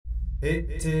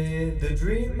It is the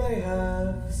dream I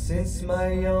have since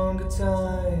my younger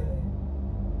time.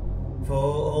 For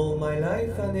all my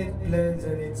life and it blends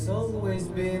and it's always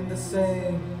been the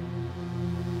same.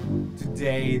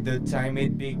 Today the time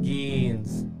it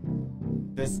begins,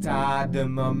 the start, the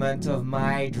moment of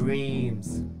my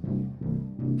dreams.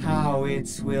 How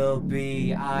it will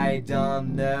be, I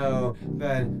don't know,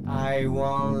 but I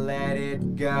won't let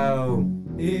it go.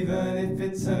 Even if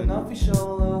it's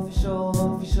unofficial,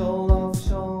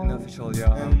 Unofficial,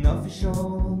 yeah.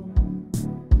 unofficial.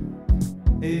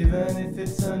 Even if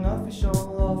it's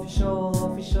unofficial,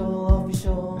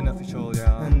 Unofficial,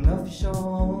 yeah.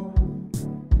 unofficial.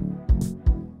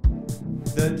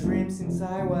 The dream since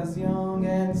I was young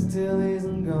and still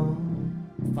isn't gone.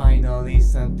 Finally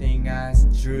something as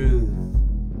truth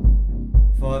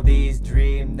for this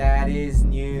dream that is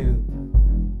new.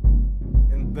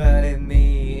 And believe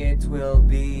me, it will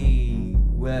be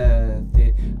worth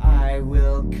it. I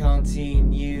will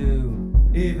continue.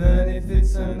 Even if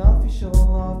it's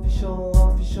unofficial,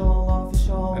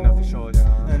 Unofficial,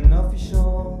 yeah.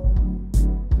 unofficial.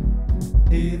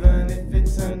 Even if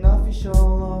it's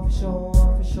unofficial,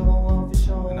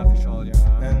 Unofficial,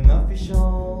 yeah.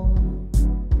 unofficial.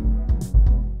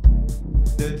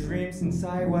 The dream since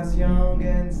I was young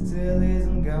and still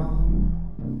isn't gone.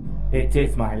 It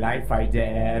is my life I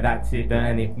dare, that's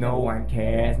even if no one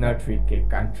cares. No tricky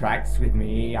contracts with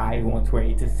me, I won't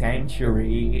wait a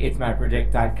century. It's my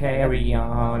project, I'll carry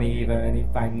on, even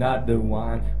if I'm not the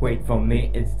one. Wait for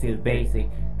me, it's still basic,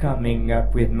 coming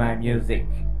up with my music.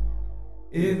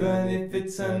 Even if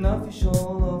it's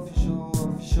unofficial,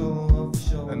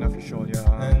 Unofficial, yeah.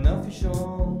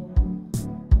 unofficial.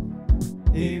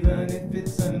 Even if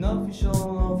it's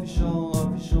unofficial,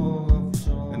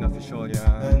 Unofficial,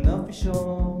 yeah.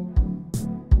 unofficial.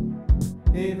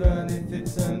 Even if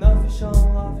it's unofficial,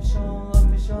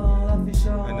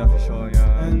 Unofficial,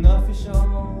 yeah.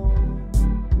 unofficial.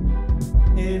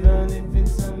 Even if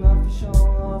it's unofficial,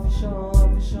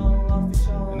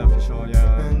 Unofficial,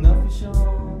 yeah. unofficial.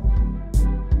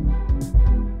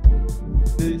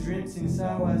 The dream since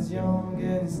I was young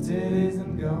and it still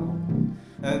isn't gone.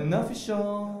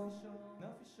 Unofficial.